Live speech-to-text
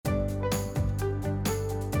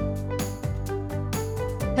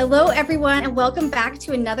Hello, everyone, and welcome back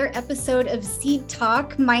to another episode of Seed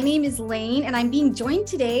Talk. My name is Lane, and I'm being joined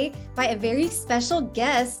today by a very special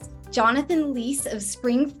guest, Jonathan Leiss of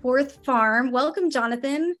Springforth Farm. Welcome,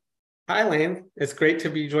 Jonathan. Hi, Lane. It's great to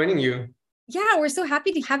be joining you. Yeah, we're so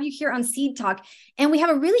happy to have you here on Seed Talk. And we have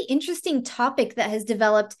a really interesting topic that has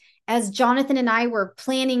developed as Jonathan and I were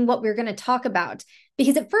planning what we were going to talk about.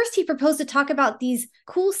 Because at first he proposed to talk about these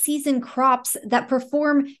cool season crops that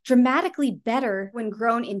perform dramatically better when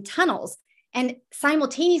grown in tunnels. And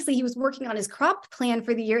simultaneously, he was working on his crop plan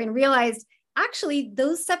for the year and realized actually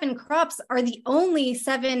those 7 crops are the only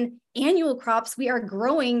 7 annual crops we are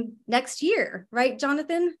growing next year. Right,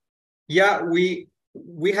 Jonathan? Yeah, we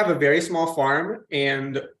have a very small farm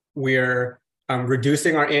and we're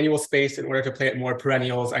reducing our annual space in order to plant more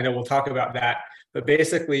perennials. I know we'll talk about that. But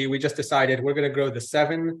basically, we just decided we're going to grow the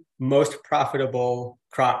 7 most profitable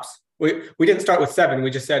crops. We didn't start with 7.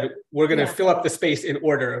 We just said we're going to fill up the space in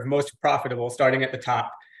order of most profitable, starting at the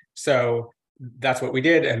top. So that's what we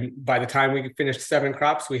did. And by the time we finished 7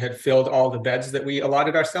 crops, we had filled all the beds that we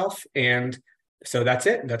allotted ourselves. And so that's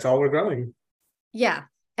it. That's all we're growing. Yeah.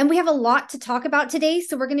 And we have a lot to talk about today.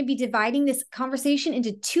 So we're going to be dividing this conversation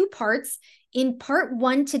into 2 parts. In part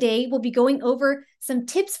 1 today, we'll be going over some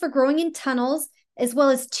tips for growing in tunnels, as well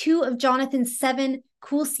as 2 of Jonathan's 7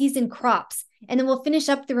 cool season crops. And then we'll finish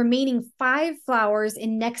up the remaining 5 flowers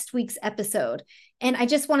in next week's episode. And I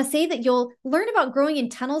just want to say that you'll learn about growing in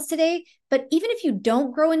tunnels today, but even if you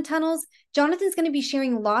don't grow in tunnels, Jonathan's going to be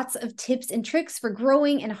sharing lots of tips and tricks for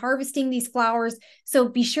growing and harvesting these flowers. So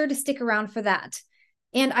be sure to stick around for that.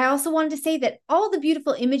 And I also wanted to say that all the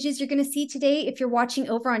beautiful images you're going to see today, if you're watching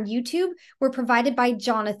over on YouTube, were provided by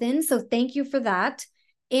Jonathan. So thank you for that.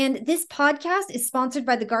 And this podcast is sponsored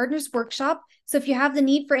by the Gardener's Workshop. So if you have the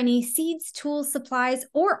need for any seeds, tools, supplies,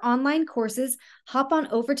 or online courses, hop on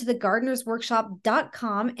over to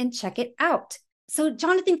thegardenersworkshop.com and check it out. So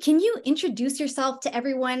Jonathan, can you introduce yourself to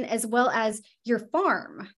everyone as well as your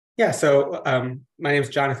farm? Yeah, so my name is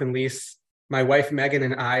Jonathan Leiss. My wife, Megan,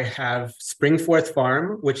 and I have Springforth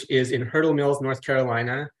Farm, which is in Hurdle Mills, North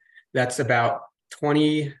Carolina. That's about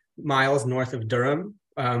 20 miles north of Durham,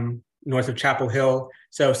 north of Chapel Hill.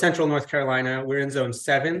 So central North Carolina, we're in zone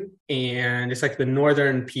 7, and it's like the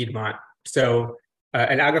northern Piedmont. So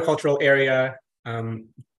an agricultural area,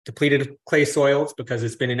 depleted clay soils because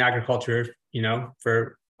it's been in agriculture,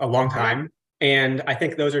 for a long time. And I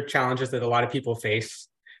think those are challenges that a lot of people face.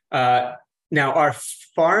 Now, our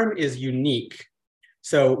farm is unique.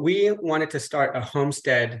 So we wanted to start a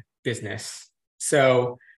homestead business.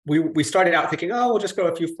 So we started out thinking, we'll just grow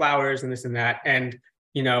a few flowers and this and that. And,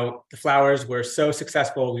 the flowers were so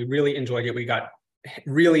successful. We really enjoyed it. We got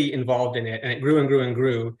really involved in it, and it grew and grew and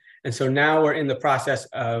grew. And so now we're in the process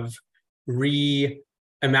of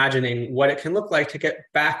reimagining what it can look like to get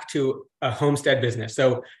back to a homestead business.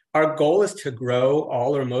 So our goal is to grow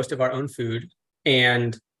all or most of our own food,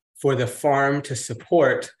 and for the farm to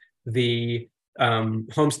support the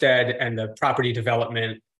homestead and the property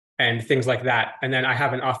development and things like that. And then I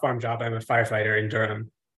have an off-farm job. I'm a firefighter in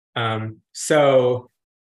Durham. So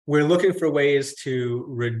we're looking for ways to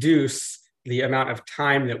reduce the amount of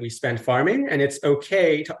time that we spend farming. And it's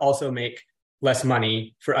okay to also make less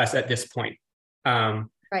money for us at this point.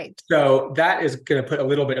 Right. So that is going to put a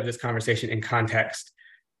little bit of this conversation in context.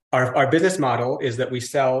 Our business model is that we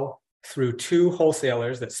sell through 2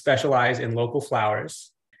 wholesalers that specialize in local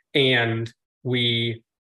flowers, and we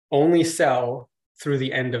only sell through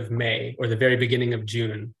the end of May or the very beginning of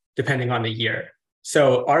June, depending on the year.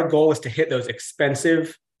 So our goal is to hit those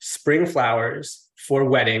expensive spring flowers for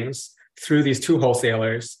weddings through these 2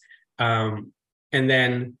 wholesalers, and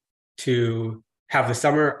then to have the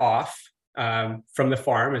summer off from the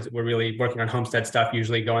farm, as we're really working on homestead stuff,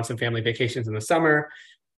 usually go on some family vacations in the summer.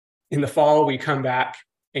 In the fall, we come back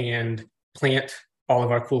and plant all of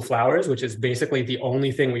our cool flowers, which is basically the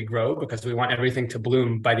only thing we grow because we want everything to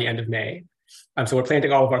bloom by the end of May. So we're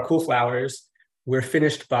planting all of our cool flowers. We're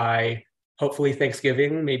finished by hopefully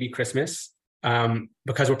Thanksgiving, maybe Christmas.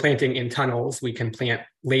 Because we're planting in tunnels, we can plant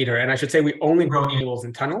later. And I should say we only grow annuals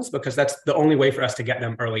in tunnels because that's the only way for us to get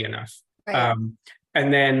them early enough. Right.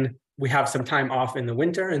 And then we have some time off in the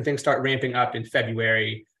winter and things start ramping up in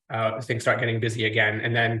February. Things start getting busy again.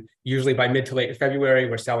 And then usually by mid to late February,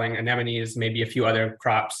 we're selling anemones, maybe a few other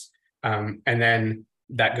crops. And then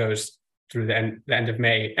that goes through the end of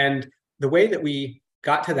May. And the way that we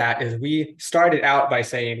got to that is we started out by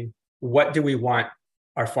saying, what do we want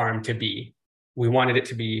our farm to be? We wanted it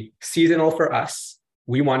to be seasonal for us.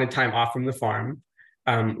 We wanted time off from the farm.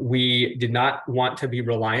 We did not want to be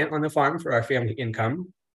reliant on the farm for our family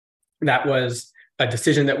income. That was a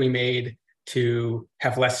decision that we made to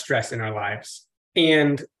have less stress in our lives.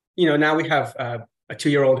 And, now we have a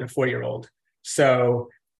 2-year-old and a 4-year-old. So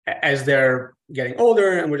as they're getting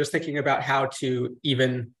older, and we're just thinking about how to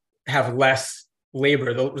even have less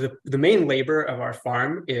labor. The main labor of our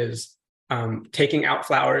farm is taking out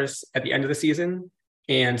flowers at the end of the season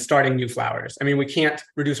and starting new flowers. I mean, we can't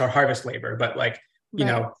reduce our harvest labor, but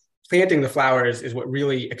planting the flowers is what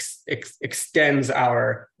really extends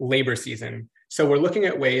our labor season. So we're looking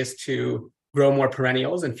at ways to grow more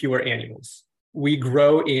perennials and fewer annuals. We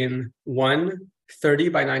grow in one 30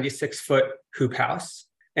 by 96 foot hoop house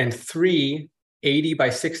and 3 80 by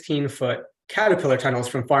 16 foot caterpillar tunnels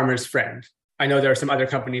from Farmer's Friend. I know there are some other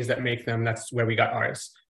companies that make them. That's where we got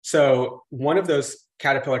ours. So one of those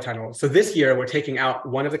caterpillar tunnels. So this year we're taking out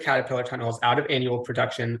one of the caterpillar tunnels out of annual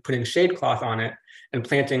production, putting shade cloth on it and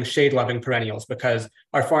planting shade loving perennials, because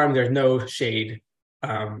our farm, there's no shade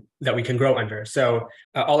that we can grow under. So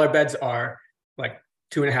all our beds are like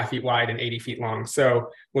 2.5 feet wide and 80 feet long. So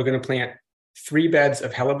we're going to plant 3 beds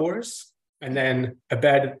of hellebores and then a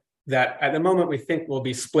bed that at the moment we think will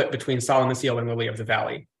be split between Solomon seal and lily of the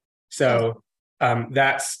valley. So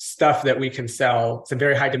that's stuff that we can sell. It's a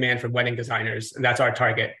very high demand from wedding designers, and that's our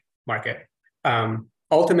target market.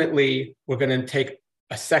 Ultimately, we're going to take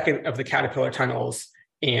a second of the caterpillar tunnels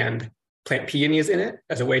and plant peonies in it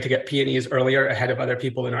as a way to get peonies earlier ahead of other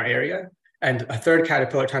people in our area. And a third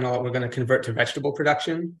caterpillar tunnel, we're going to convert to vegetable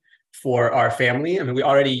production for our family. I mean, we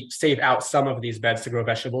already save out some of these beds to grow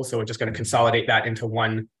vegetables, so we're just going to consolidate that into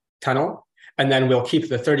one tunnel. And then we'll keep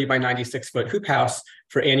the 30 by 96 foot hoop house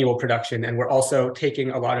for annual production. And we're also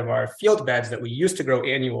taking a lot of our field beds that we used to grow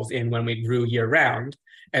annuals in when we grew year round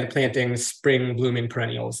and planting spring blooming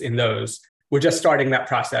perennials in those. We're just starting that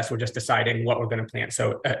process. We're just deciding what we're going to plant.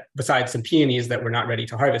 So besides some peonies that we're not ready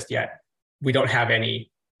to harvest yet, we don't have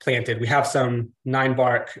any planted. We have some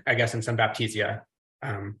 9-bark, I guess, and some baptisia.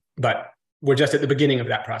 But we're just at the beginning of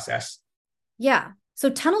that process. Yeah. So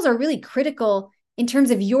tunnels are really critical in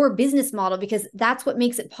terms of your business model, because that's what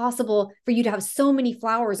makes it possible for you to have so many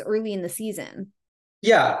flowers early in the season.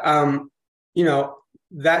 Yeah.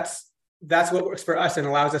 That's what works for us and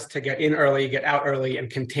allows us to get in early, get out early,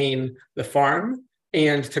 and contain the farm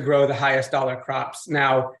and to grow the highest dollar crops.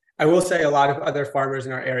 Now, I will say a lot of other farmers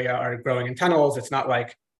in our area are growing in tunnels. It's not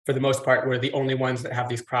like, for the most part, we're the only ones that have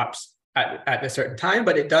these crops at a certain time,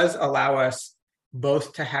 but it does allow us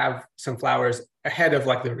both to have some flowers ahead of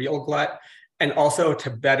like the real glut, and also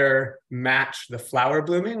to better match the flower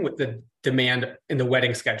blooming with the demand in the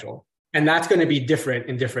wedding schedule. And that's going to be different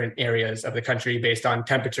in different areas of the country based on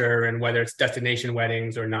temperature and whether it's destination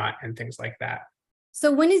weddings or not, and things like that.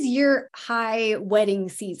 So when is your high wedding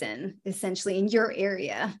season, essentially, in your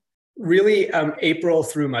area? Really, April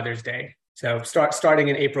through Mother's Day. So starting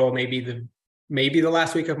in April, maybe the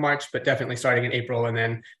last week of March, but definitely starting in April. And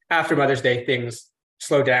then after Mother's Day, things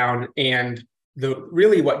slow down. And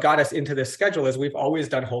what got us into this schedule is we've always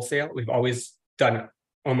done wholesale. We've always done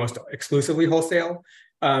almost exclusively wholesale.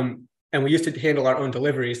 And we used to handle our own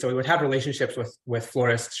deliveries. So we would have relationships with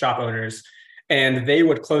florist shop owners, and they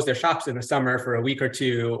would close their shops in the summer for a week or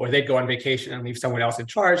two, or they'd go on vacation and leave someone else in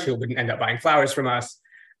charge who wouldn't end up buying flowers from us.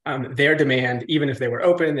 Their demand, even if they were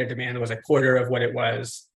open, their demand was a quarter of what it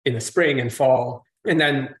was in the spring and fall. And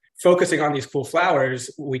then focusing on these cool flowers,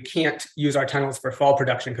 we can't use our tunnels for fall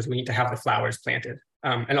production because we need to have the flowers planted.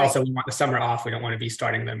 And also we want the summer off. We don't want to be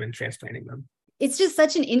starting them and transplanting them. It's just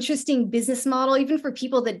such an interesting business model, even for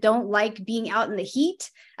people that don't like being out in the heat.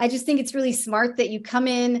 I just think it's really smart that you come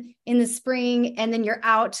in the spring and then you're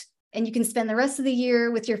out and you can spend the rest of the year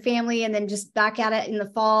with your family and then just back at it in the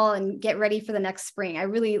fall and get ready for the next spring. I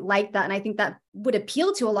really like that. And I think that would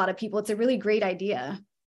appeal to a lot of people. It's a really great idea.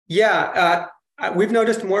 Yeah. We've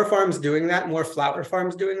noticed more farms doing that, more flower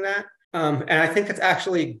farms doing that. And I think it's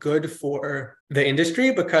actually good for the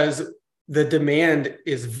industry because the demand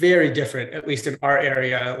is very different, at least in our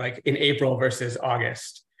area, like in April versus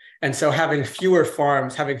August. And so having fewer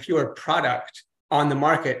farms, having fewer product on the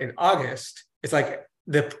market in August, it's like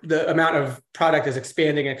the amount of product is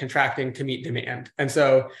expanding and contracting to meet demand. And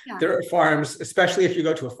so there are farms, especially if you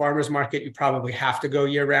go to a farmer's market, you probably have to go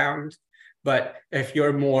year round. But if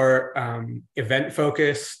you're more event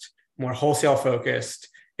focused, more wholesale focused,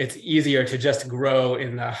 it's easier to just grow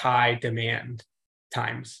in the high demand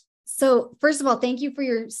times. So first of all, thank you for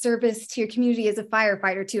your service to your community as a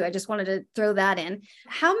firefighter too. I just wanted to throw that in.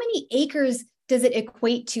 How many acres does it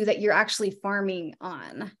equate to that you're actually farming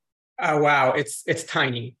on? Wow, it's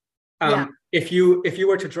tiny. If you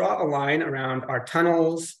were to draw a line around our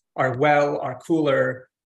tunnels, our well, our cooler,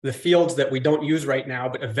 the fields that we don't use right now,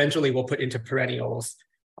 but eventually we'll put into perennials,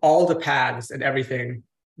 all the paths and everything,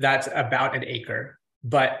 that's about an acre.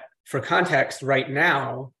 But for context, right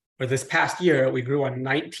now, or this past year, we grew on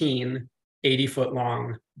 19 80-foot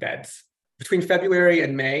long beds. Between February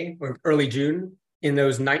and May, or early June, in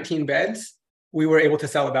those 19 beds, we were able to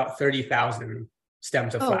sell about 30,000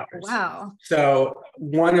 stems of Oh, flowers. wow. So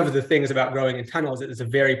one of the things about growing in tunnels is it's a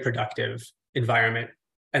very productive environment.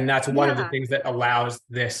 And that's one of the Yeah. things that allows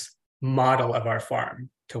this model of our farm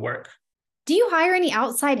to work. Do you hire any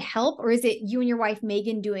outside help, or is it you and your wife,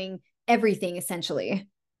 Megan, doing everything essentially?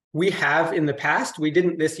 We have in the past. We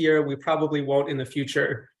didn't this year. We probably won't in the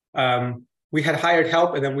future. We had hired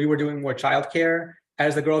help, and then we were doing more childcare.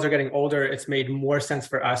 As the girls are getting older, it's made more sense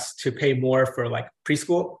for us to pay more for like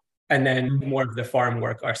preschool and then more of the farm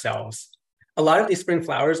work ourselves. A lot of these spring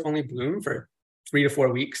flowers only bloom for 3 to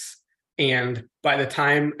 4 weeks. And by the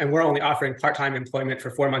time, and we're only offering part-time employment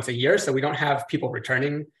for 4 months a year, so we don't have people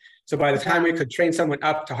returning. So by the time we could train someone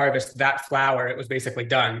up to harvest that flower, it was basically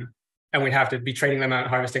done. And we'd have to be training them on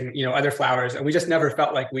harvesting, other flowers. And we just never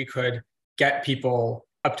felt like we could get people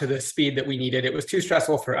up to the speed that we needed. It was too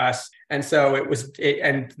stressful for us. And so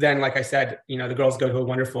and then, like I said, the girls go to a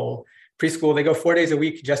wonderful preschool. They go 4 days a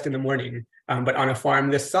week just in the morning. But on a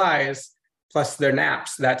farm this size, plus their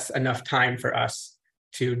naps, that's enough time for us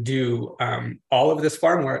to do all of this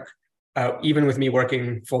farm work, even with me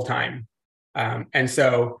working full time. And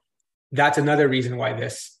so that's another reason why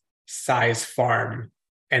this size farm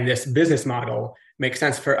and this business model makes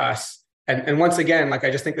sense for us. And once again, like,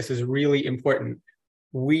 I just think this is really important.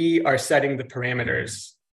 We are setting the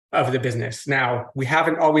parameters of the business. Now, we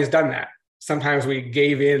haven't always done that. Sometimes we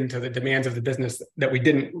gave in to the demands of the business that we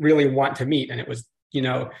didn't really want to meet. And it was,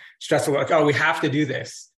 stressful, like, oh, we have to do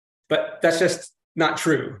this. But that's just not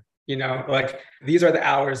true. Like, these are the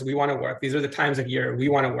hours we want to work. These are the times of year we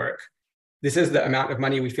want to work. This is the amount of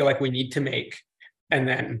money we feel like we need to make. And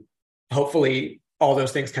then hopefully all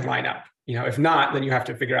those things can line up. If not, then you have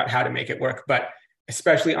to figure out how to make it work. But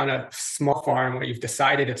especially on a small farm where you've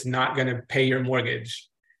decided it's not going to pay your mortgage,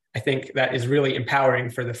 I think that is really empowering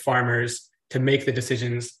for the farmers to make the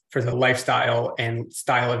decisions for the lifestyle and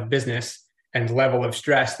style of business and level of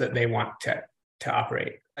stress that they want to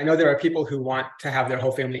operate. I know there are people who want to have their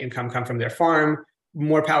whole family income come from their farm.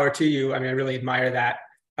 More power to you. I mean, I really admire that.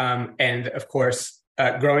 And of course,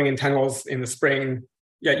 growing in tunnels in the spring,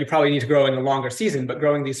 yeah, you probably need to grow in a longer season, but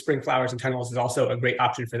growing these spring flowers in tunnels is also a great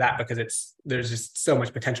option for that because there's just so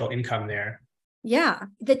much potential income there. Yeah.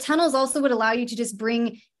 The tunnels also would allow you to just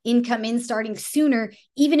bring income in starting sooner,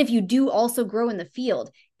 even if you do also grow in the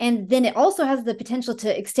field. And then it also has the potential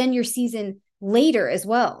to extend your season later as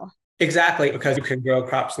well. Exactly, because you can grow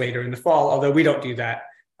crops later in the fall, although we don't do that.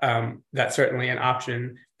 That's certainly an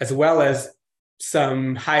option, as well as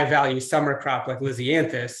some high value summer crop like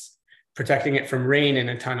Lisianthus. Protecting it from rain in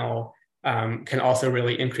a tunnel can also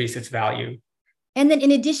really increase its value. And then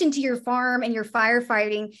in addition to your farm and your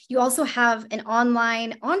firefighting, you also have an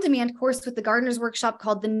online on-demand course with the Gardener's Workshop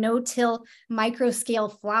called the No-Till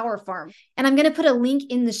Microscale Flower Farm. And I'm going to put a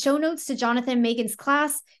link in the show notes to Jonathan and Megan's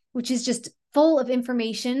class, which is just full of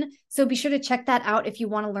information. So be sure to check that out if you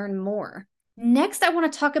want to learn more. Next, I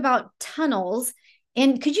want to talk about tunnels.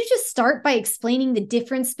 And could you just start by explaining the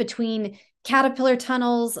difference between caterpillar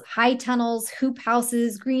tunnels, high tunnels, hoop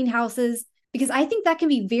houses, greenhouses? Because I think that can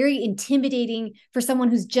be very intimidating for someone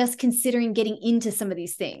who's just considering getting into some of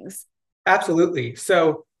these things. Absolutely.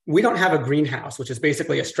 So we don't have a greenhouse, which is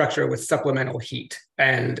basically a structure with supplemental heat.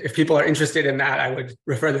 And if people are interested in that, I would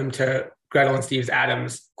refer them to Gretel and Steve's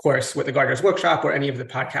Adams course with the Gardener's Workshop or any of the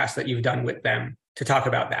podcasts that you've done with them to talk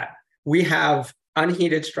about that. We have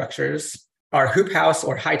unheated structures. Our hoop house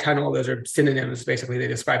or high tunnel, those are synonyms. Basically, they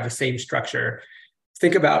describe the same structure.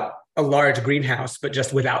 Think about a large greenhouse, but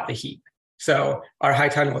just without the heat. So our high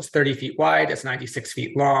tunnel is 30 feet wide. It's 96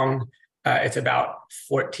 feet long. It's about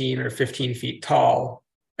 14 or 15 feet tall.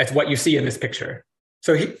 That's what you see in this picture.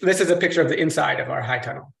 So this is a picture of the inside of our high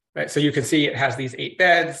tunnel, right? So you can see it has these 8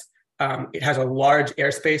 beds. It has a large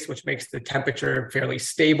airspace, which makes the temperature fairly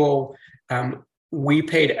stable. We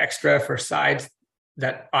paid extra for sides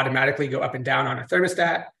that automatically go up and down on a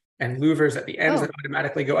thermostat and louvers at the ends that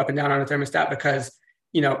automatically go up and down on a thermostat because,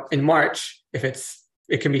 in March,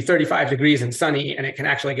 it can be 35 degrees and sunny, and it can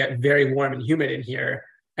actually get very warm and humid in here.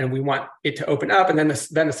 And we want it to open up, and then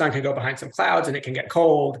the sun can go behind some clouds and it can get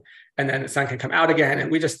cold, and then the sun can come out again.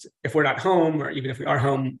 And if we're not home, or even if we are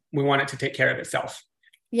home, we want it to take care of itself.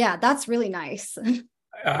 Yeah, that's really nice.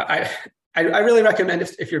 I really recommend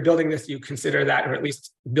if you're building this, you consider that, or at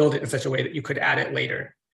least build it in such a way that you could add it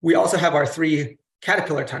later. We also have our 3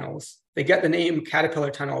 caterpillar tunnels. They get the name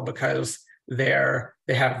caterpillar tunnel because they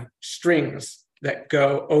have strings that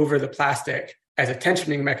go over the plastic as a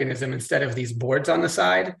tensioning mechanism instead of these boards on the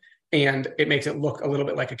side. And it makes it look a little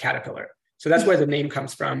bit like a caterpillar. So that's where the name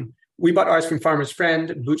comes from. We bought ours from Farmer's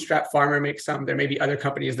Friend. Bootstrap Farmer makes some. There may be other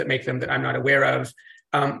companies that make them that I'm not aware of.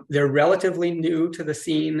 They're relatively new to the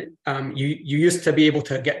scene. You used to be able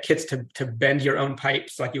to get kits to bend your own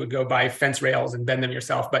pipes, like you would go buy fence rails and bend them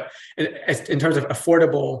yourself. But in terms of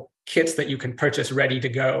affordable kits that you can purchase ready to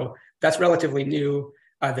go, that's relatively new.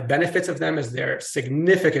 The benefits of them is they're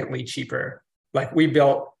significantly cheaper. Like we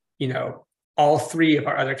built, all three of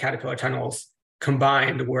our other Caterpillar tunnels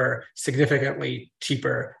combined were significantly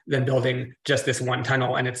cheaper than building just this one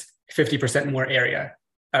tunnel, and it's 50% more area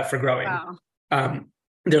for growing. Wow.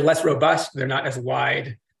 They're less robust. They're not as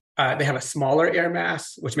wide. They have a smaller air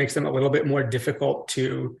mass, which makes them a little bit more difficult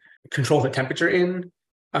to control the temperature in.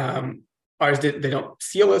 Ours, they don't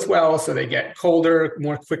seal as well, so they get colder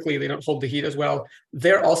more quickly. They don't hold the heat as well.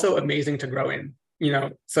 They're also amazing to grow in.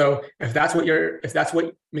 So if that's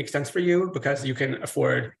what makes sense for you, because you can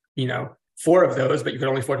afford, 4 of those, but you can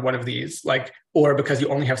only afford 1 of these, or because you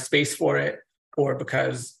only have space for it, or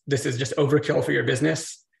because this is just overkill for your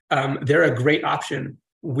business, they're a great option.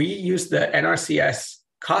 We use the NRCS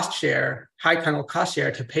cost share, high tunnel cost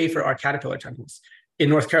share, to pay for our Caterpillar tunnels. In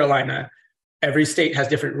North Carolina, every state has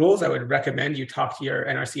different rules. I would recommend you talk to your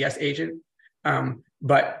NRCS agent.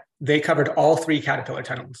 But they covered all 3 Caterpillar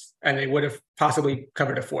tunnels, and they would have possibly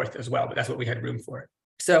covered a 4th as well, but that's what we had room for.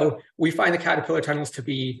 So we find the Caterpillar tunnels to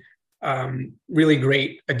be really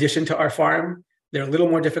great addition to our farm. They're a little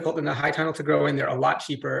more difficult than the high tunnel to grow in. They're a lot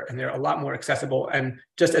cheaper, and they're a lot more accessible. And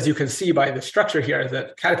just as you can see by the structure here,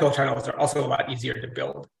 the Caterpillar tunnels are also a lot easier to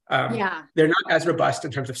build. They're not as robust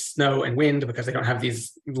in terms of snow and wind because they don't have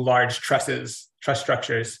these large truss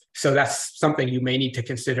structures. So that's something you may need to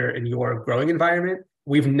consider in your growing environment.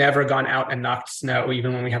 We've never gone out and knocked snow.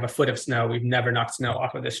 Even when we have a foot of snow, we've never knocked snow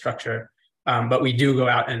off of this structure. But we do go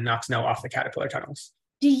out and knock snow off the Caterpillar tunnels.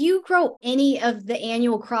 Do you grow any of the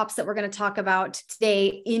annual crops that we're going to talk about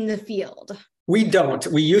today in the field? We don't.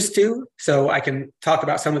 We used to. So I can talk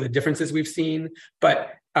about some of the differences we've seen,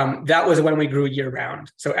 but that was when we grew year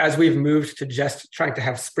round. So as we've moved to just trying to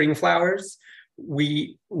have spring flowers,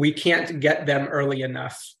 we can't get them early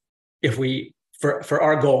enough for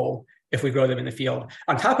our goal if we grow them in the field.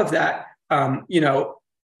 On top of that,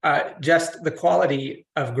 just the quality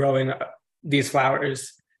of growing these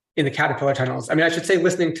flowers in the Caterpillar tunnels. I mean, I should say,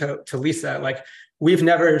 listening to Lisa, we've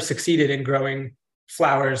never succeeded in growing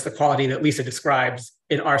flowers the quality that Lisa describes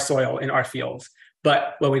in our soil, in our fields.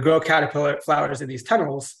 But when we grow Caterpillar flowers in these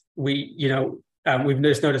tunnels, we've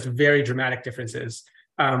just noticed very dramatic differences.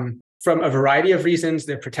 From a variety of reasons,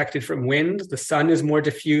 they're protected from wind. The sun is more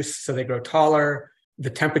diffuse, so they grow taller. The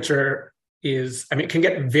temperature it can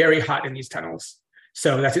get very hot in these tunnels.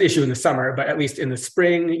 So that's an issue in the summer, but at least in the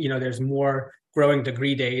spring, there's more growing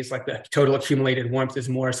degree days, like the total accumulated warmth is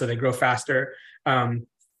more, so they grow faster.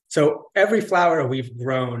 So every flower we've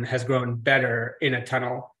grown has grown better in a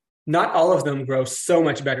tunnel. Not all of them grow so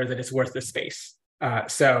much better that it's worth the space.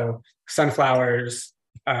 So sunflowers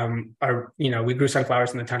we grew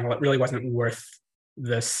sunflowers in the tunnel. It really wasn't worth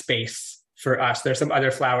the space for us. There's some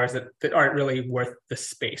other flowers that aren't really worth the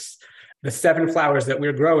space. The 7 flowers that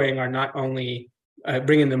we're growing are not only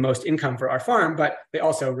bringing the most income for our farm, but they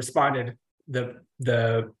also responded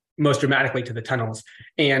the most dramatically to the tunnels.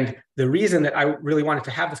 And the reason that I really wanted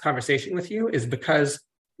to have this conversation with you is because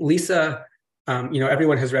Lisa,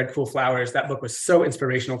 everyone has read Cool Flowers. That book was so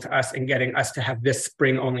inspirational to us in getting us to have this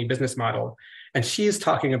spring-only business model. And she's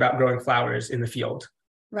talking about growing flowers in the field.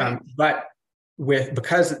 Right. But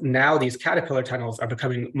because now these Caterpillar tunnels are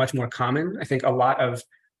becoming much more common, I think a lot of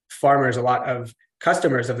farmers, a lot of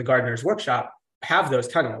customers of the Gardener's Workshop have those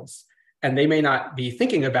tunnels. And they may not be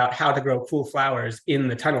thinking about how to grow cool flowers in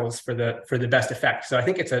the tunnels for the best effect. So I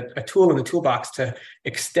think it's a tool in the toolbox to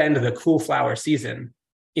extend the cool flower season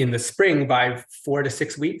in the spring by 4 to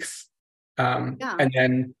 6 weeks. And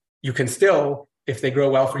then you can still, if they grow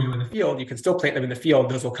well for you in the field, you can still plant them in the field.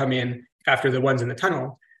 Those will come in after the ones in the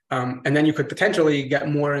tunnel. And then you could potentially get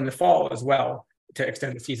more in the fall as well to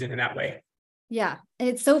extend the season in that way. Yeah. And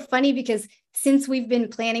it's so funny because since we've been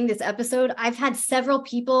planning this episode, I've had several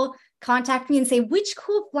people contact me and say, which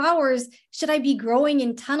cool flowers should I be growing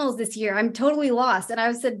in tunnels this year? I'm totally lost. And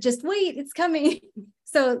I said, just wait, it's coming.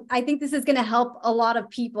 So I think this is going to help a lot of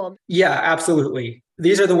people. Yeah, absolutely.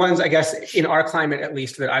 These are the ones, I guess, in our climate, at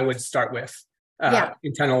least, that I would start with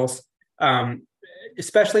in tunnels.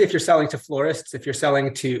 Especially if you're selling to florists, if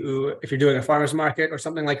you're doing a farmer's market or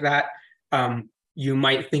something like that, you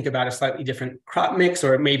might think about a slightly different crop mix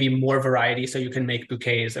or maybe more variety so you can make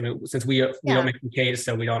bouquets. I mean, since we don't make bouquets,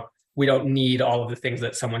 so we don't we don't need all of the things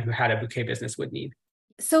that someone who had a bouquet business would need.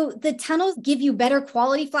 So the tunnels give you better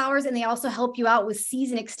quality flowers and they also help you out with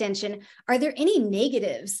season extension. Are there any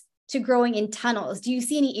negatives to growing in tunnels? Do you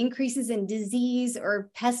see any increases in disease or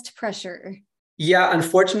pest pressure? Yeah,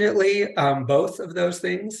 unfortunately, both of those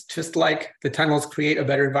things, just like the tunnels create a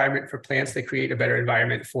better environment for plants, they create a better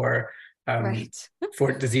environment Right.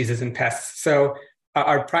 for diseases and pests. So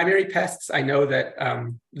our primary pests, I know that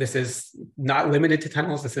this is not limited to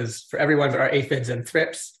tunnels. This is for everyone, but are aphids and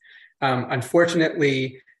thrips.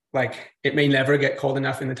 Unfortunately, like it may never get cold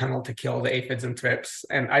enough in the tunnel to kill the aphids and thrips.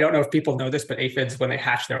 And I don't know if people know this, but aphids, when they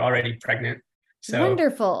hatch, they're already pregnant. So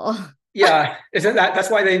wonderful. yeah, isn't that's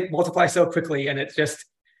why they multiply so quickly. And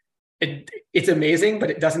it's amazing, but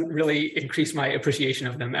it doesn't really increase my appreciation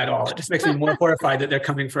of them at all. It just makes me more horrified that they're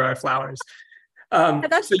coming for our flowers.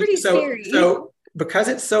 That's pretty scary. So because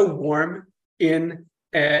it's so warm in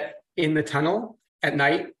the tunnel at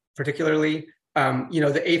night, particularly,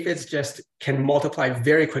 the aphids just can multiply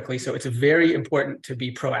very quickly. So it's very important to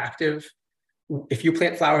be proactive. If you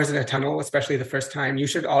plant flowers in a tunnel, especially the first time, you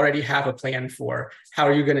should already have a plan for how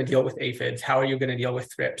are you going to deal with aphids? How are you going to deal with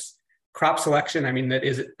thrips? Crop selection, I mean, that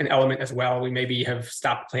is an element as well. We maybe have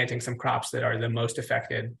stopped planting some crops that are the most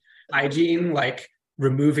affected. Hygiene, like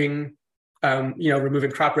removing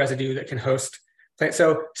crop residue that can host plants.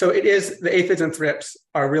 So it is, the aphids and thrips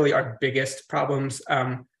are really our biggest problems.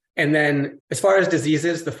 And then as far as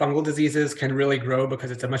diseases, the fungal diseases can really grow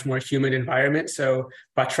because it's a much more humid environment. So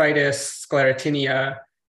botrytis, sclerotinia,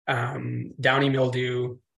 downy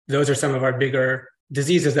mildew, those are some of our bigger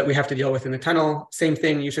diseases that we have to deal with in the tunnel. Same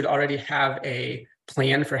thing, you should already have a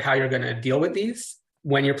plan for how you're going to deal with these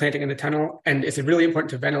when you're planting in the tunnel. And it's really important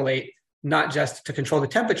to ventilate, not just to control the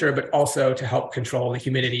temperature, but also to help control the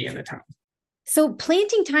humidity in the tunnel. So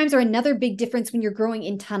planting times are another big difference when you're growing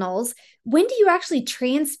in tunnels. When do you actually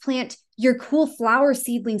transplant your cool flower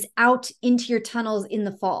seedlings out into your tunnels in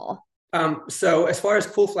the fall? So as far as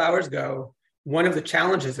cool flowers go, one of the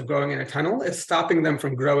challenges of growing in a tunnel is stopping them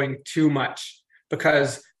from growing too much,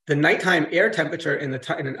 because the nighttime air temperature in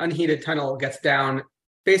an unheated tunnel gets down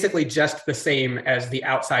basically just the same as the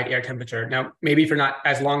outside air temperature. Now, maybe for not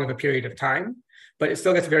as long of a period of time, but it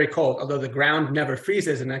still gets very cold, although the ground never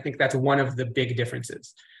freezes. And I think that's one of the big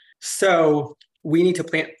differences. So we need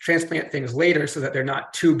to transplant things later so that they're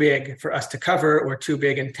not too big for us to cover or too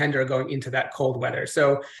big and tender going into that cold weather.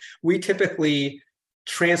 So we typically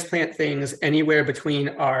transplant things anywhere between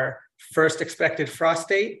our first expected frost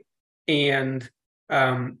date and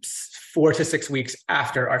 4 to 6 weeks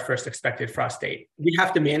after our first expected frost date. We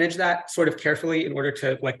have to manage that sort of carefully in order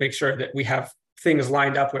to make sure that we have things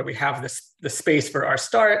lined up where we have the space for our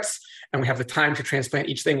starts and we have the time to transplant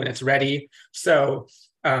each thing when it's ready. So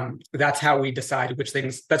that's how we decide which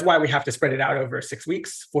things. That's why we have to spread it out over 6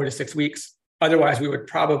 weeks, 4 to 6 weeks. Otherwise, we would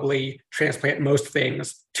probably transplant most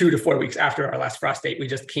things 2 to 4 weeks after our last frost date. We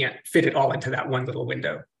just can't fit it all into that one little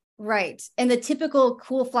window. Right. And the typical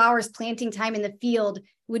cool flowers planting time in the field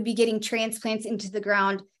would be getting transplants into the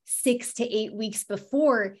ground 6 to 8 weeks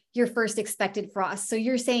before your first expected frost. So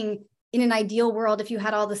you're saying in an ideal world, if you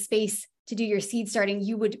had all the space to do your seed starting,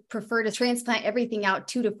 you would prefer to transplant everything out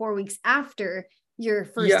 2 to 4 weeks after your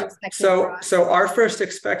first expected frost. So our first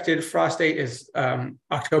expected frost date is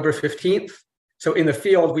October 15th. So in the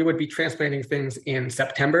field, we would be transplanting things in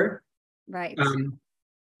September. Right.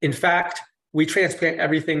 In fact, we transplant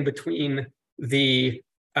everything between the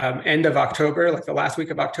end of October, like the last week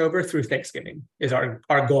of October, through Thanksgiving is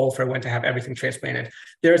our goal for when to have everything transplanted.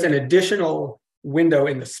 There's an additional window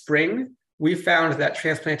in the spring. We found that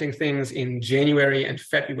transplanting things in January and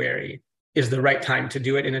February is the right time to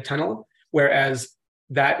do it in a tunnel, whereas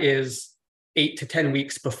that is 8 to 10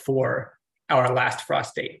 weeks before our last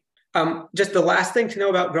frost date. Just the last thing to know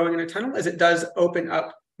about growing in a tunnel is it does open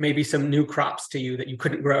up maybe some new crops to you that you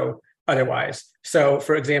couldn't grow otherwise. So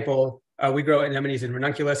for example, we grow anemones and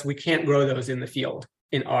ranunculus. We can't grow those in the field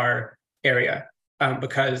in our area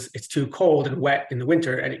because it's too cold and wet in the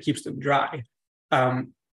winter and it keeps them dry.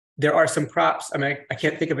 There are some crops, I mean, I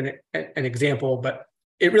can't think of an example, but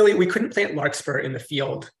we couldn't plant larkspur in the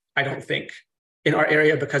field, I don't think, in our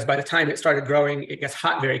area, because by the time it started growing, it gets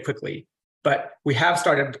hot very quickly. But we have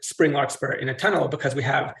started spring larkspur in a tunnel because we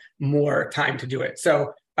have more time to do it.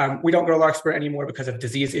 So we don't grow larkspur anymore because of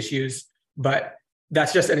disease issues, but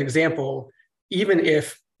that's just an example. Even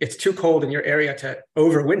if it's too cold in your area to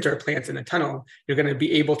overwinter plants in a tunnel, you're going to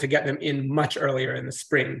be able to get them in much earlier in the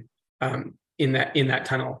spring in that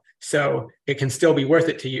tunnel. So it can still be worth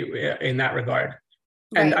it to you in that regard.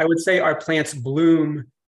 Right. And I would say our plants bloom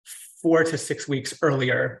 4 to 6 weeks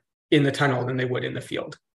earlier in the tunnel than they would in the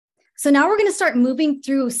field. So now we're going to start moving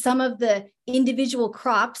through some of the individual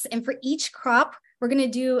crops. And for each crop, we're going to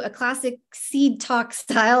do a classic seed talk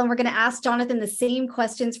style. And we're going to ask Jonathan the same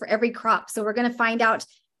questions for every crop. So we're going to find out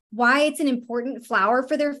why it's an important flower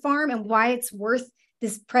for their farm and why it's worth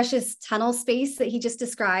this precious tunnel space that he just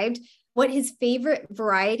described, what his favorite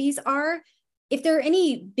varieties are, if there are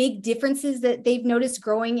any big differences that they've noticed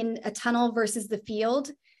growing in a tunnel versus the field.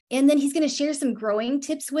 And then he's going to share some growing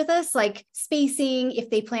tips with us, like spacing, if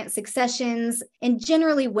they plant successions, and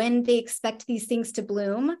generally when they expect these things to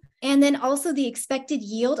bloom. And then also the expected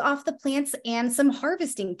yield off the plants and some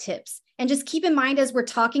harvesting tips. And just keep in mind as we're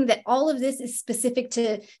talking that all of this is specific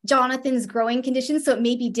to Jonathan's growing conditions. So it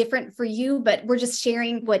may be different for you, but we're just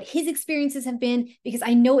sharing what his experiences have been, because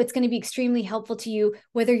I know it's going to be extremely helpful to you,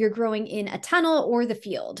 whether you're growing in a tunnel or the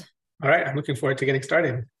field. All right, I'm looking forward to getting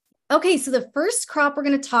started. Okay, so the first crop we're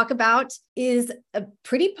going to talk about is a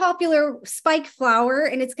pretty popular spike flower,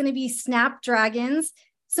 and it's going to be Snapdragons.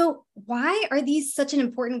 So why are these such an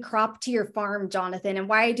important crop to your farm, Jonathan, and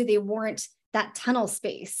why do they warrant that tunnel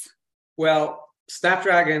space? Well,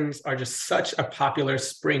 Snapdragons are just such a popular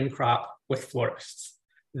spring crop with florists.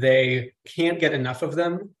 They can't get enough of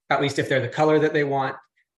them, at least if they're the color that they want.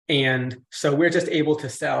 And so we're just able to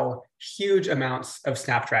sell huge amounts of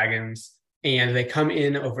Snapdragons. And they come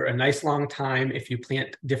in over a nice long time if you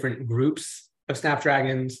plant different groups of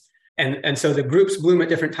Snapdragons. And so the groups bloom at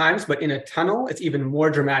different times, but in a tunnel, it's even more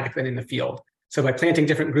dramatic than in the field. So by planting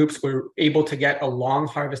different groups, we're able to get a long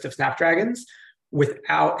harvest of Snapdragons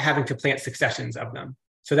without having to plant successions of them.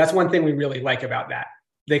 So that's one thing we really like about that.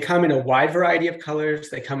 They come in a wide variety of colors.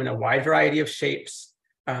 They come in a wide variety of shapes.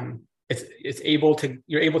 You're able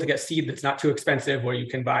to get seed that's not too expensive, or you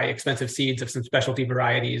can buy expensive seeds of some specialty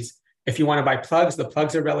varieties. If you want to buy plugs, the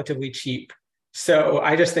plugs are relatively cheap. So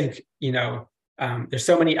I just think, there's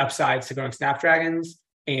so many upsides to growing Snapdragons,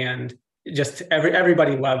 and just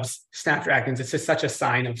everybody loves Snapdragons. It's just such a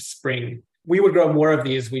sign of spring. We would grow more of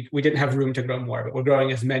these. We didn't have room to grow more, but we're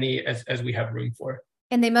growing as many as we have room for.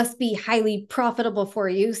 And they must be highly profitable for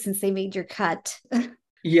you since they made your cut.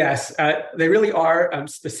 Yes, they really are.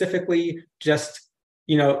 Specifically, just,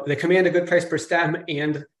 they command a good price per stem,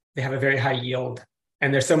 and they have a very high yield.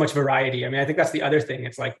 And there's so much variety. I mean, I think that's the other thing.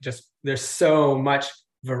 It's like there's so much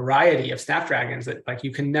variety of Snapdragons that like you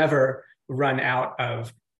can never run out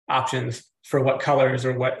of options for what colors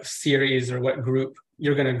or what series or what group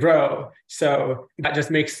you're going to grow. So that just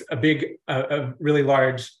makes a really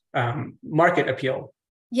large market appeal.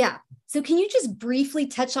 Yeah. So can you just briefly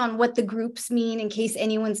touch on what the groups mean in case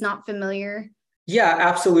anyone's not familiar? Yeah,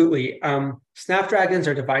 absolutely. Snapdragons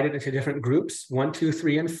are divided into different groups, 1, 2,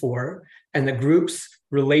 3, and 4. And the groups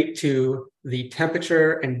relate to the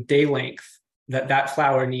temperature and day length that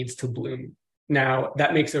flower needs to bloom. Now,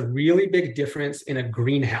 that makes a really big difference in a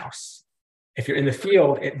greenhouse. If you're in the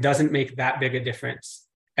field, it doesn't make that big a difference.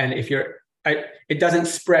 And it doesn't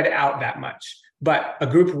spread out that much. But a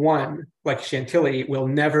group 1, like Chantilly, will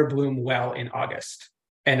never bloom well in August.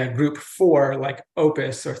 And a group 4, like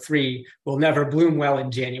Opus or 3, will never bloom well in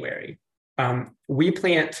January. We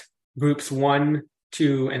plant groups 1,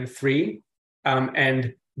 2, and 3,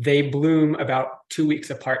 and they bloom about 2 weeks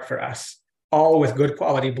apart for us, all with good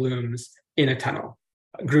quality blooms in a tunnel.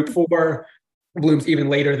 Group 4 blooms even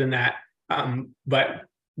later than that, but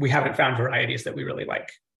we haven't found varieties that we really like.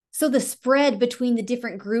 So the spread between the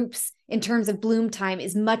different groups in terms of bloom time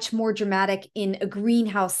is much more dramatic in a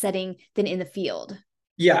greenhouse setting than in the field.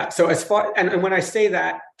 Yeah. So and when I say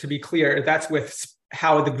that, to be clear, that's with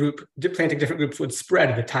how planting different groups would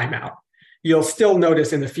spread the time out. You'll still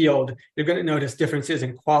notice in the field, you're going to notice differences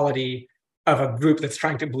in quality of a group that's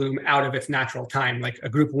trying to bloom out of its natural time. Like a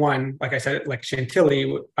group 1, like I said, like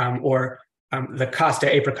Chantilly, or the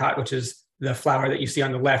Costa apricot, which is the flower that you see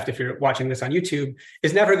on the left, if you're watching this on YouTube,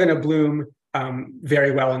 is never going to bloom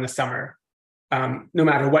very well in the summer, no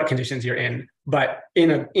matter what conditions you're in. But in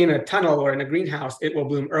a tunnel or in a greenhouse, it will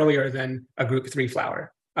bloom earlier than a group 3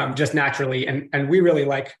 flower, just naturally. And we really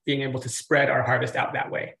like being able to spread our harvest out that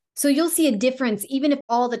way. So you'll see a difference, even if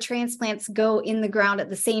all the transplants go in the ground at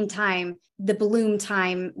the same time, the bloom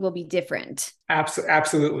time will be different.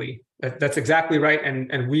 Absolutely. That's exactly right.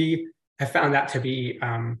 And we have found that to be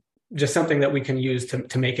just something that we can use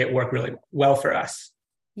to make it work really well for us.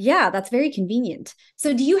 Yeah, that's very convenient.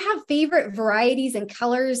 So do you have favorite varieties and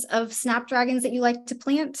colors of Snapdragons that you like to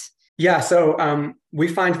plant? Yeah, so we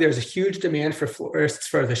find there's a huge demand for florists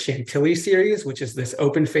for the Chantilly series, which is this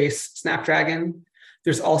open face Snapdragon.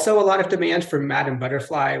 There's also a lot of demand for Madam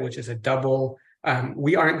Butterfly, which is a double.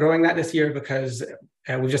 We aren't growing that this year because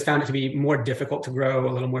we've just found it to be more difficult to grow,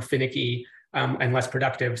 a little more finicky. and less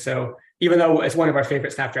productive. So even though it's one of our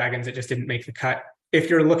favorite Snapdragons, it just didn't make the cut. If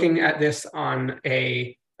you're looking at this on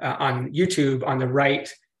YouTube, on the right,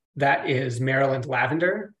 that is Maryland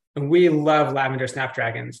lavender, and we love lavender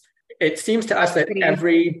Snapdragons. It seems to us that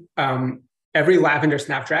every lavender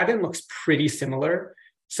Snapdragon looks pretty similar.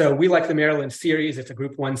 So we like the Maryland series. It's a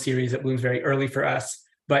group 1 series that blooms very early for us.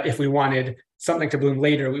 But if we wanted something to bloom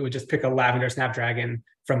later, we would just pick a lavender Snapdragon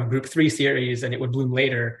from a group 3 series, and it would bloom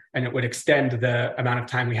later, and it would extend the amount of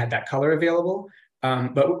time we had that color available.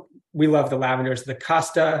 But we love the lavenders. The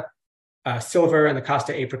Costa Silver and the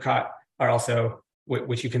Costa Apricot are also,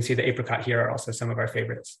 which you can see the apricot here, are also some of our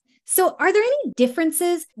favorites. So are there any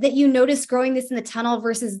differences that you noticed growing this in the tunnel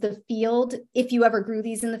versus the field, if you ever grew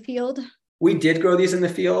these in the field? We did grow these in the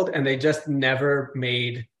field, and they just never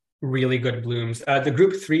made really good blooms. The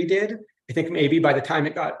group 3 did. I think maybe by the time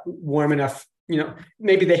it got warm enough,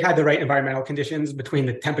 maybe they had the right environmental conditions between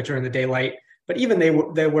the temperature and the daylight, but even they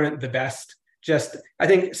weren't the best. I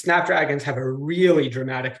think Snapdragons have a really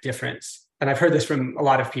dramatic difference. And I've heard this from a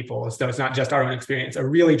lot of people, so it's not just our own experience, a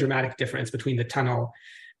really dramatic difference between the tunnel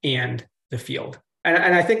and the field.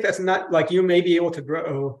 And I think that's not like, you may be able to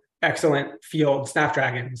grow excellent field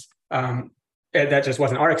Snapdragons. That just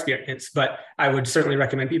wasn't our experience, but I would certainly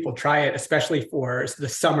recommend people try it, especially for the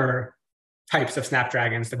summer types of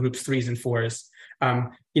Snapdragons, the groups 3s and 4s.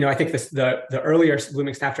 I think the earlier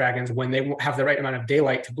blooming Snapdragons, when they won't have the right amount of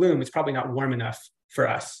daylight to bloom, it's probably not warm enough for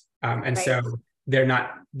us. And right. So they're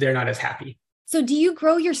not as happy. So do you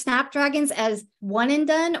grow your Snapdragons as one and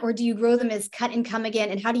done, or do you grow them as cut and come again?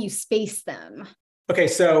 And how do you space them? Okay,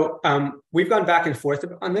 so we've gone back and forth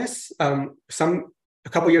on this. A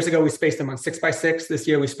couple years ago, we spaced them on 6x6. This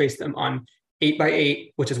year, we spaced them on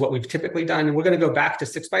 8x8, which is what we've typically done. And we're going to go back to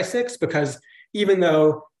 6x6 because even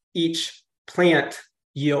though each plant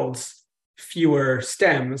yields fewer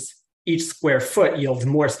stems, each square foot yields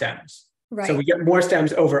more stems. Right. So we get more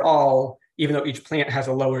stems overall, even though each plant has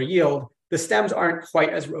a lower yield. The stems aren't quite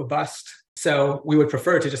as robust. So we would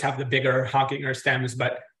prefer to just have the bigger, honkinger stems,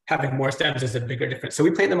 but having more stems is a bigger difference. So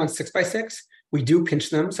we plant them on 6x6. We do pinch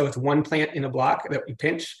them. So it's one plant in a block that we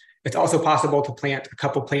pinch. It's also possible to plant a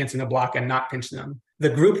couple plants in a block and not pinch them. The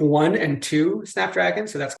group 1 and 2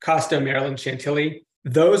 Snapdragons, so that's Costa, Maryland, Chantilly,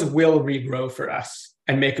 those will regrow for us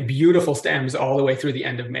and make beautiful stems all the way through the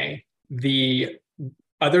end of May. The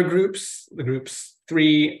other groups, the groups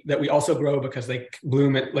 3 that we also grow because they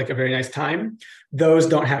bloom at like a very nice time, those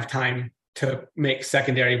don't have time to make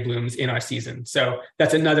secondary blooms in our season. So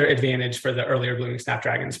that's another advantage for the earlier blooming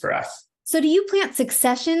Snapdragons for us. So do you plant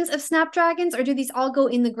successions of Snapdragons, or do these all go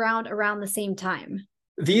in the ground around the same time?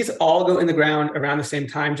 These all go in the ground around the same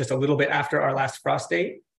time, just a little bit after our last frost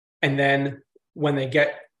date. And then when they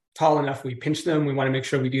get tall enough, we pinch them. We want to make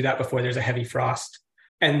sure we do that before there's a heavy frost.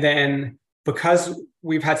 And then because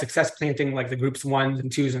we've had success planting like the groups 1s and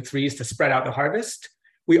 2s and 3s to spread out the harvest,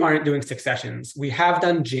 we aren't doing successions. We have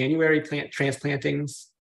done January plant transplantings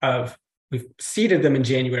we've seeded them in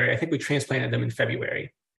January. I think we transplanted them in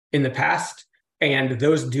February in the past. And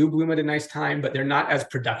those do bloom at a nice time, but they're not as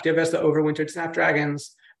productive as the overwintered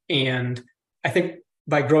Snapdragons. And I think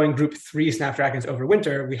by growing group 3 Snapdragons over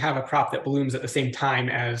winter, we have a crop that blooms at the same time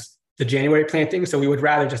as the January planting. So we would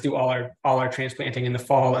rather just do all our transplanting in the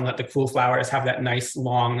fall and let the cool flowers have that nice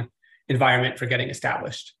long environment for getting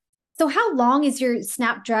established. So how long is your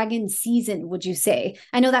Snapdragon season, would you say?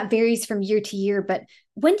 I know that varies from year to year, but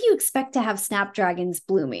when do you expect to have Snapdragons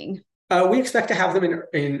blooming? We expect to have them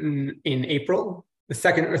in April, the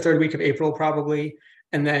 2nd or 3rd week of April, probably,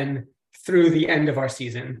 and then through the end of our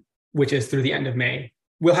season, which is through the end of May.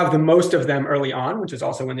 We'll have the most of them early on, which is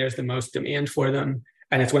also when there's the most demand for them.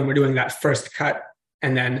 And it's when we're doing that first cut.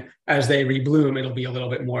 And then as they rebloom, it'll be a little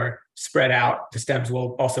bit more spread out. The stems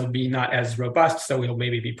will also be not as robust. So we'll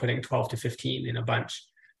maybe be putting 12 to 15 in a bunch,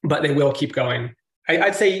 but they will keep going.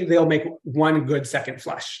 I'd say they'll make one good second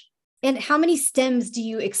flush. And how many stems do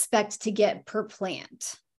you expect to get per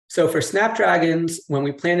plant? So for Snapdragons, when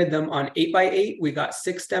we planted them on 8x8, we got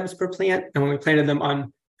 6 stems per plant. And when we planted them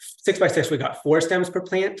on 6x6, we got 4 stems per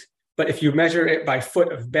plant. But if you measure it by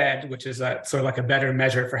foot of bed, which is sort of like a better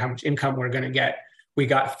measure for how much income we're going to get, we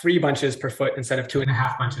got 3 bunches per foot instead of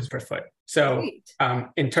 2.5 bunches per foot. So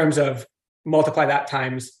in terms of multiply that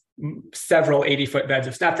times several 80-foot beds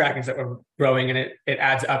of Snapdragons that were growing, and it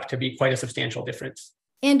adds up to be quite a substantial difference.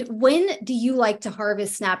 And when do you like to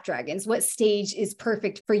harvest Snapdragons? What stage is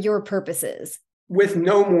perfect for your purposes? With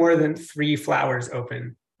no more than 3 flowers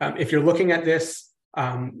open. If you're looking at this,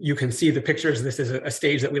 you can see the pictures. This is a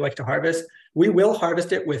stage that we like to harvest. We will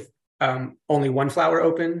harvest it with only 1 flower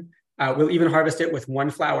open. We'll even harvest it with one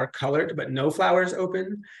flower colored, but no flowers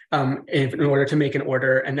open in order to make an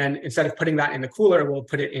order. And then instead of putting that in the cooler, we'll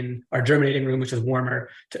put it in our germinating room, which is warmer,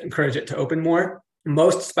 to encourage it to open more.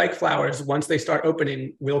 Most spike flowers, once they start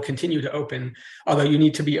opening, will continue to open, although you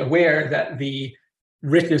need to be aware that the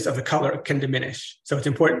richness of the color can diminish. So it's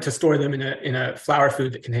important to store them in a flower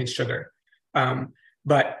food that contains sugar.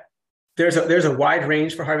 But there's a wide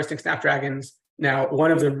range for harvesting snapdragons. Now,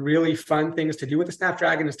 one of the really fun things to do with the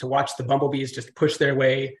snapdragon is to watch the bumblebees just push their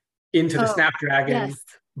way into the snapdragon. Yes.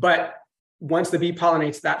 But once the bee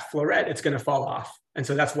pollinates that floret, it's going to fall off. And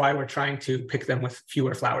so that's why we're trying to pick them with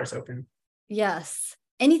fewer flowers open. Yes.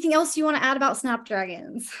 Anything else you want to add about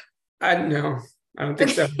snapdragons? No, I don't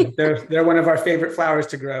think so. They're one of our favorite flowers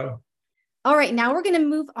to grow. All right, now we're going to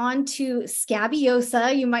move on to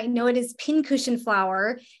Scabiosa. You might know it as pincushion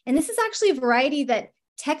flower. And this is actually a variety that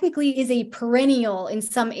technically is a perennial in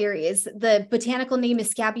some areas. The botanical name is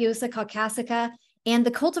Scabiosa caucasica, and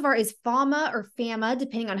the cultivar is Fama or Fama,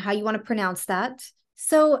 depending on how you want to pronounce that.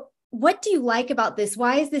 So what do you like about this?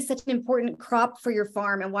 Why is this such an important crop for your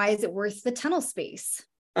farm, and why is it worth the tunnel space?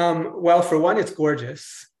 Well, for one, it's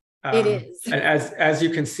gorgeous. It is. And as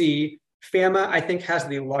you can see, Fama, I think, has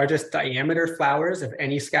the largest diameter flowers of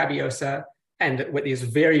any Scabiosa, and with these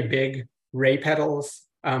very big ray petals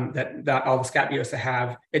that all the Scabiosa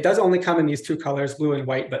have. It does only come in these two colors, blue and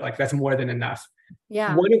white, but like that's more than enough.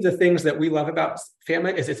 Yeah. One of the things that we love about Fama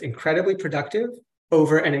is it's incredibly productive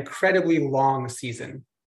over an incredibly long season.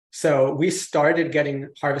 So we started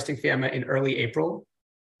harvesting Fama in early April,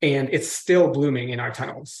 and it's still blooming in our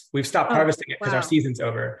tunnels. We've stopped harvesting it because our season's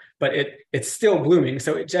over, but it's still blooming.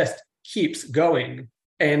 So it just keeps going.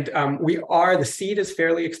 And the seed is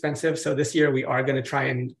fairly expensive. So this year we are going to try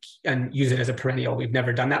and use it as a perennial. We've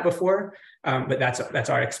never done that before, but that's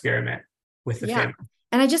our experiment with the Fama.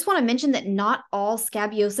 And I just want to mention that not all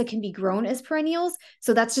Scabiosa can be grown as perennials.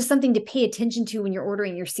 So that's just something to pay attention to when you're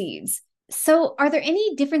ordering your seeds. So are there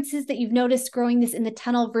any differences that you've noticed growing this in the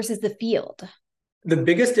tunnel versus the field? The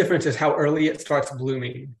biggest difference is how early it starts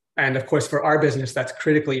blooming. And of course, for our business, that's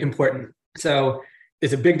critically important. So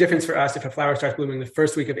it's a big difference for us if a flower starts blooming the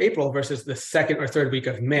first week of April versus the second or third week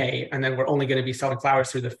of May. And then we're only going to be selling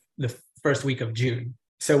flowers through the first week of June.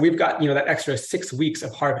 So we've got, that extra 6 weeks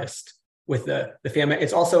of harvest with the Fama.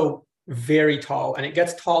 It's also very tall, and it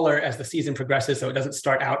gets taller as the season progresses. So it doesn't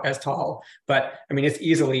start out as tall, but I mean, it's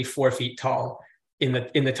easily 4 feet tall in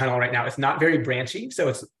the tunnel right now. It's not very branchy. So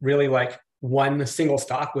it's really like one single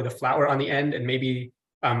stalk with a flower on the end and maybe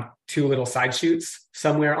 2 little side shoots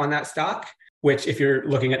somewhere on that stalk, which if you're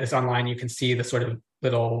looking at this online, you can see the sort of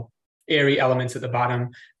little airy elements at the bottom,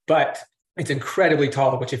 but it's incredibly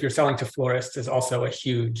tall, which if you're selling to florists is also a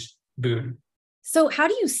huge boon. So how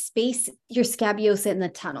do you space your Scabiosa in the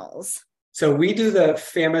tunnels? So we do the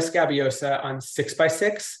Fama Scabiosa on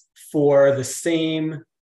 6x6 for the same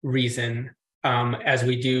reason as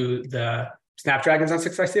we do the Snapdragons on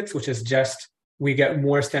 6x6, which is just, we get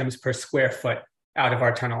more stems per square foot out of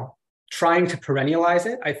our tunnel. Trying to perennialize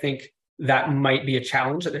it, I think that might be a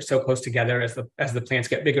challenge, that they're so close together as the plants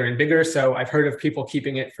get bigger and bigger. So I've heard of people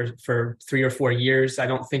keeping it for 3 or 4 years. I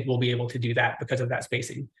don't think we'll be able to do that because of that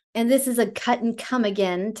spacing. And this is a cut and come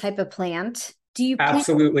again type of plant. Do you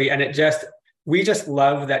Absolutely. And we just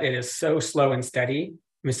love that it is so slow and steady.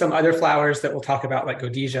 I mean, some other flowers that we'll talk about, like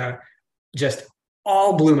Godesia, just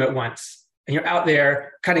all bloom at once. And you're out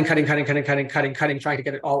there cutting, trying to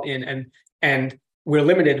get it all in. And we're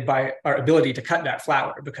limited by our ability to cut that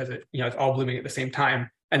flower because it's all blooming at the same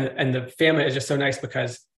time. And the Fama is just so nice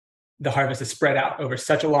because the harvest is spread out over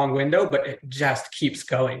such a long window, but it just keeps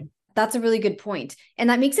going. That's a really good point. And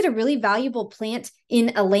that makes it a really valuable plant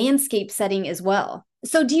in a landscape setting as well.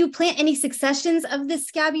 So do you plant any successions of this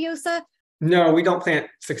Scabiosa? No, we don't plant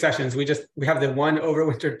successions. We have the one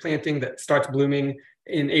overwintered planting that starts blooming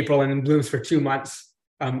in April and blooms for 2 months.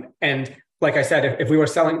 And like I said, if we were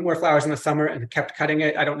selling more flowers in the summer and kept cutting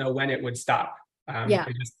it, I don't know when it would stop.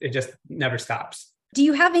 It just never stops. Do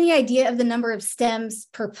you have any idea of the number of stems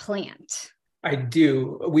per plant? I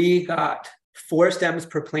do. We got 4 stems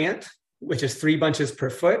per plant, which is 3 bunches per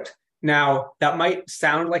foot. Now, that might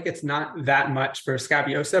sound like it's not that much for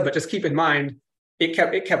Scabiosa, but just keep in mind, it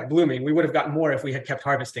kept blooming. We would have gotten more if we had kept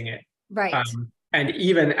harvesting it. Right. And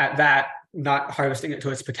even at that, not harvesting it to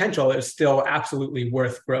its potential, it was still absolutely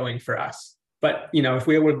worth growing for us. But if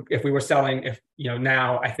we were selling,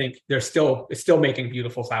 now I think it's still making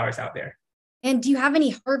beautiful flowers out there. And do you have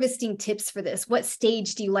any harvesting tips for this? What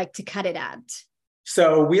stage do you like to cut it at?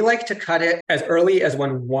 So we like to cut it as early as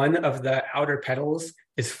when one of the outer petals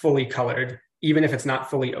is fully colored, even if it's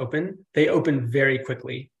not fully open. They open very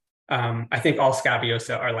quickly. I think all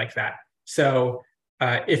Scabiosa are like that. So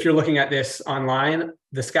if you're looking at this online,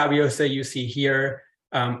 the Scabiosa you see here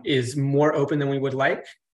is more open than we would like.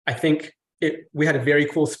 I think we had a very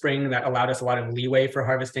cool spring that allowed us a lot of leeway for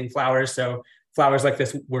harvesting flowers. So flowers like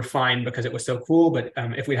this were fine because it was so cool. But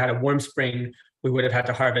if we'd had a warm spring, we would have had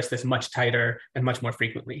to harvest this much tighter and much more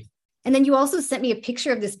frequently. And then you also sent me a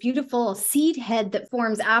picture of this beautiful seed head that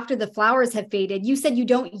forms after the flowers have faded. You said you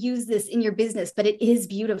don't use this in your business, but it is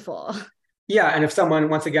beautiful. Yeah. And if someone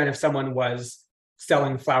was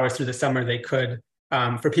selling flowers through the summer, they could.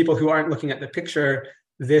 For people who aren't looking at the picture,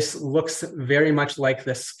 this looks very much like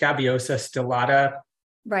the Scabiosa stellata.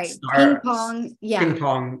 Right. Ping pong. Yeah. Ping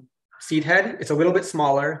pong seed head. It's a little bit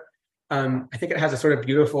smaller. I think it has a sort of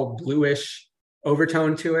beautiful bluish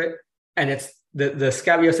overtone to it. And it's the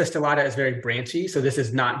Scabiosa stellata is very branchy. So this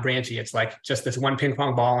is not branchy. It's like just this one ping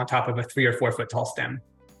pong ball on top of a 3 or 4 foot tall stem.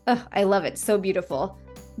 Oh, I love it. So beautiful.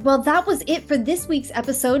 Well, that was it for this week's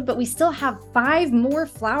episode, but we still have 5 more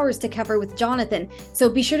flowers to cover with Jonathan. So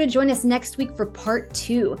be sure to join us next week for part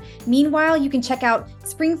 2. Meanwhile, you can check out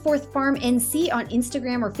Springforth Farm NC on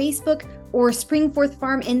Instagram or Facebook, or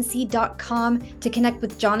springforthfarmnc.com to connect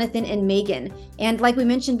with Jonathan and Megan. And like we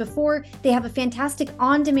mentioned before, they have a fantastic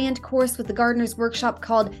on-demand course with the Gardener's Workshop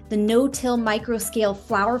called the No-Till Microscale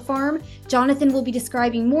Flower Farm. Jonathan will be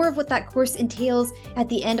describing more of what that course entails at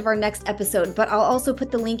the end of our next episode, but I'll also put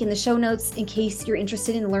the link in the show notes in case you're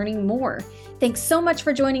interested in learning more. Thanks so much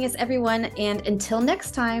for joining us, everyone, and until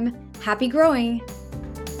next time, happy growing!